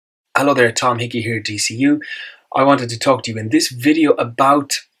Hello there, Tom Hickey here at DCU. I wanted to talk to you in this video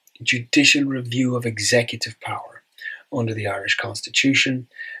about judicial review of executive power under the Irish Constitution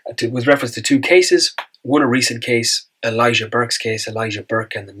with reference to two cases. One, a recent case, Elijah Burke's case, Elijah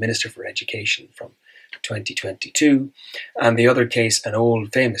Burke and the Minister for Education from 2022, and the other case, an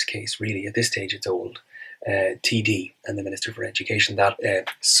old famous case, really, at this stage it's old, TD and the Minister for Education, that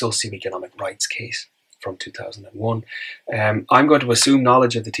socio-economic rights case from 2001. I'm going to assume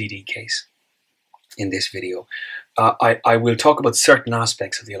knowledge of the TD case in this video. I will talk about certain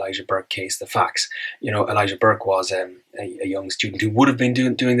aspects of the Elijah Burke case, the facts. You know, Elijah Burke was a young student who would have been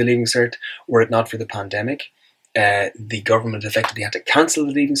doing the Leaving Cert were it not for the pandemic. The government effectively had to cancel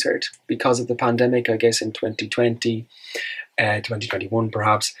the Leaving Cert because of the pandemic, I guess in 2020, 2021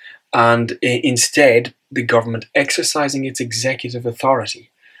 perhaps. And instead, the government, exercising its executive authority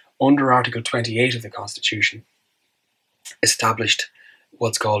under Article 28 of the Constitution, established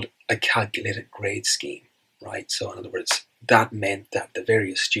what's called a calculated grade scheme, right? So in other words, that meant that the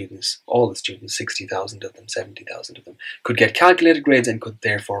various students, all the students, 60,000 of them, 70,000 of them, could get calculated grades and could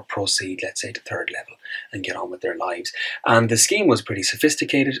therefore proceed, let's say, to third level and get on with their lives. And the scheme was pretty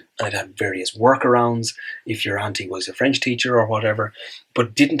sophisticated, and it had various workarounds if your auntie was a French teacher or whatever,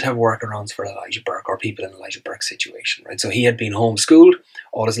 but didn't have workarounds for Elijah Burke or people in Elijah Burke's situation, right? So he had been homeschooled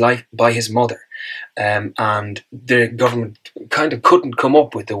all his life by his mother, and the government kind of couldn't come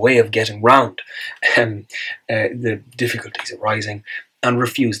up with a way of getting round the difficulties arising and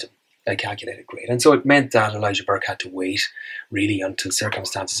refused him a calculated grade. And so it meant that Elijah Burke had to wait really until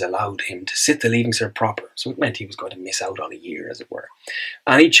circumstances allowed him to sit the Leaving Cert proper. So it meant he was going to miss out on a year, as it were.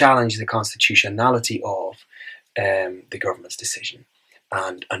 And he challenged the constitutionality of the government's decision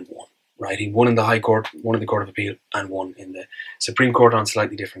and won. Right, he won in the High Court, won in the Court of Appeal, and won in the Supreme Court on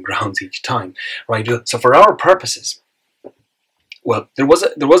slightly different grounds each time. Right, so for our purposes, well, there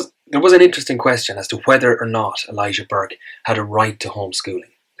was an interesting question as to whether or not Elijah Burke had a right to homeschooling.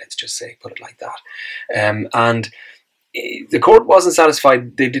 Let's just say, put it like that. And the court wasn't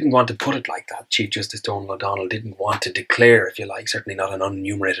satisfied. They didn't want to put it like that. Chief Justice Donald O'Donnell didn't want to declare, if you like, certainly not an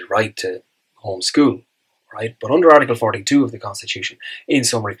unenumerated right to homeschool. Right? But under Article 42 of the Constitution, in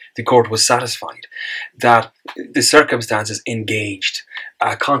summary, the court was satisfied that the circumstances engaged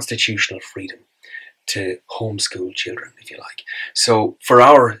a constitutional freedom to homeschool children, if you like. So for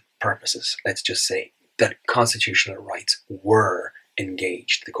our purposes, let's just say that constitutional rights were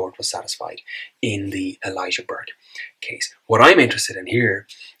engaged. The court was satisfied in the Elijah Burke case. What I'm interested in here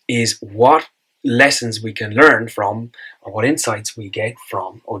is what lessons we can learn from, or what insights we get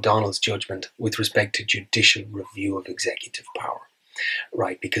from O'Donnell's judgment with respect to judicial review of executive power.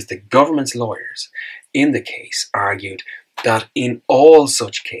 Right, because the government's lawyers in the case argued that in all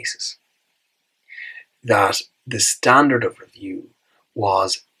such cases that the standard of review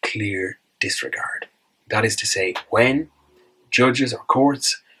was clear disregard. That is to say, when judges or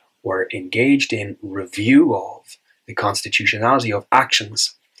courts were engaged in review of the constitutionality of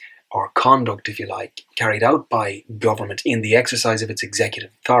actions or conduct, if you like, carried out by government in the exercise of its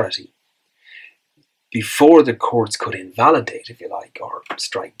executive authority, before the courts could invalidate, if you like, or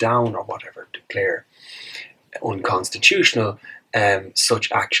strike down or whatever, declare unconstitutional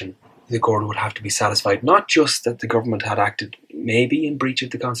such action, the court would have to be satisfied not just that the government had acted maybe in breach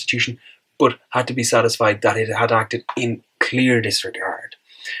of the Constitution, but had to be satisfied that it had acted in clear disregard.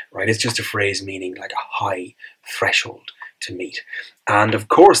 Right? It's just a phrase meaning like a high threshold to meet. And of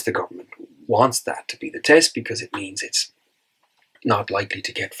course the government wants that to be the test because it means it's not likely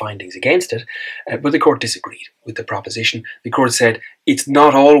to get findings against it. But the court disagreed with the proposition. The court said it's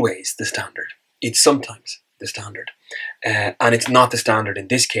not always the standard. It's sometimes the standard. And it's not the standard in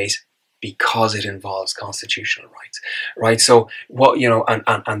this case because it involves constitutional rights. Right? So what, you know,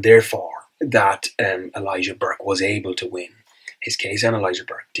 and therefore that Elijah Burke was able to win his case, and Elijah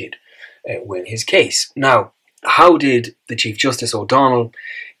Burke did win his case. Now, how did the Chief Justice O'Donnell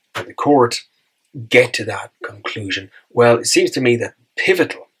and the court get to that conclusion? Well, it seems to me that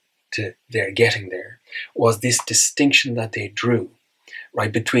pivotal to their getting there was this distinction that they drew,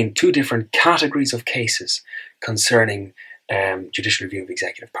 right, between two different categories of cases concerning judicial review of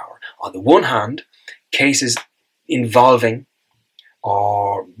executive power. On the one hand, cases involving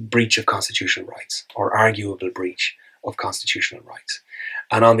or breach of constitutional rights or arguable breach of constitutional rights.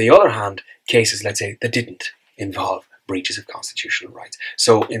 And on the other hand, cases, let's say, that didn't involve breaches of constitutional rights.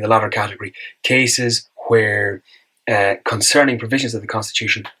 So in the latter category, cases where concerning provisions of the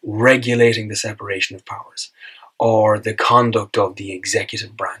Constitution regulating the separation of powers or the conduct of the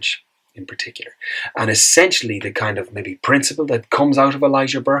executive branch in particular. And essentially the kind of maybe principle that comes out of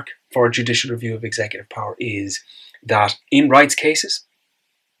Elijah Burke for judicial review of executive power is that in rights cases,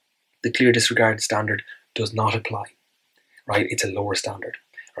 the clear disregard standard does not apply, right? It's a lower standard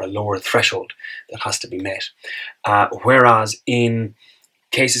or a lower threshold that has to be met. Whereas in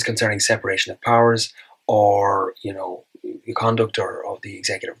cases concerning separation of powers or, the conduct of the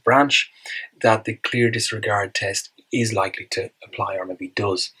executive branch, that the clear disregard test is likely to apply, or maybe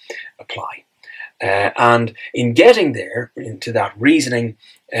does apply. And in getting there, into that reasoning,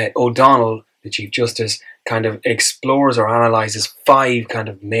 O'Donnell, the Chief Justice, kind of explores or analyses 5 kind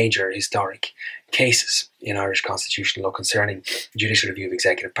of major historic cases in Irish constitutional law concerning judicial review of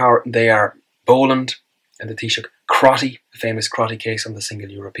executive power. They are Boland and the Taoiseach, Crotty, the famous Crotty case on the Single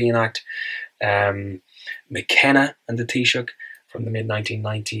European Act, McKenna and the Taoiseach from the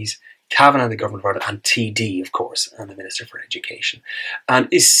mid-1990s, Kavanagh and the Government of Ireland, and TD, of course, and the Minister for Education. And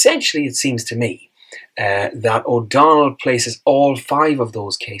essentially, it seems to me that O'Donnell places all 5 of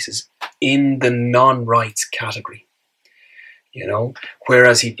those cases in the non-rights category,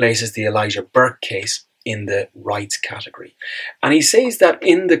 whereas he places the Elijah Burke case in the rights category. And he says that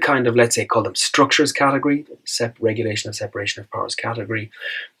in the kind of, let's say, call them structures category, regulation of separation of powers category,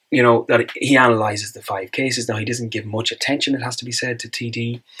 that he analyses the 5 cases. Now, he doesn't give much attention, it has to be said, to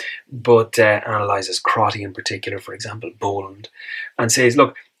TD, but analyses Crotty in particular, for example, Boland, and says,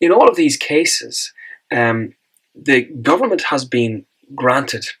 look, in all of these cases, the government has been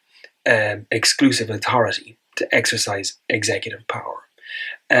granted exclusive authority to exercise executive power.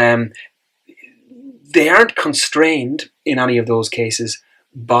 They aren't constrained in any of those cases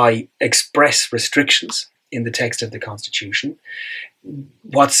by express restrictions in the text of the Constitution.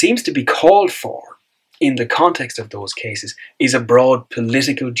 What seems to be called for in the context of those cases is a broad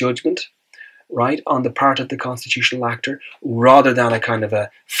political judgment, right, on the part of the constitutional actor, rather than a kind of a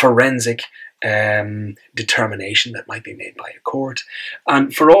forensic determination that might be made by a court.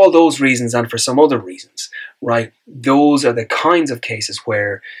 And for all those reasons, and for some other reasons, right, those are the kinds of cases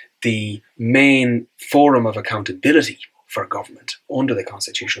where the main forum of accountability for government under the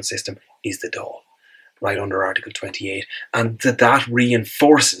constitutional system is the Dáil, right, under Article 28, and that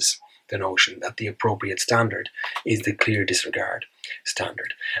reinforces the notion that the appropriate standard is the clear disregard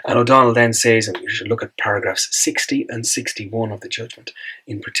standard. And O'Donnell then says, and we should look at paragraphs 60 and 61 of the judgment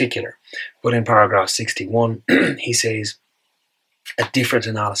in particular, but in paragraph 61 he says a different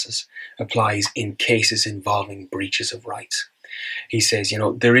analysis applies in cases involving breaches of rights. He says,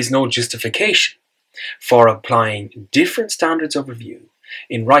 there is no justification for applying different standards of review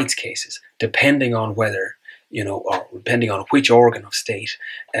in rights cases depending on whether, or depending on which organ of state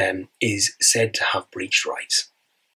is said to have breached rights.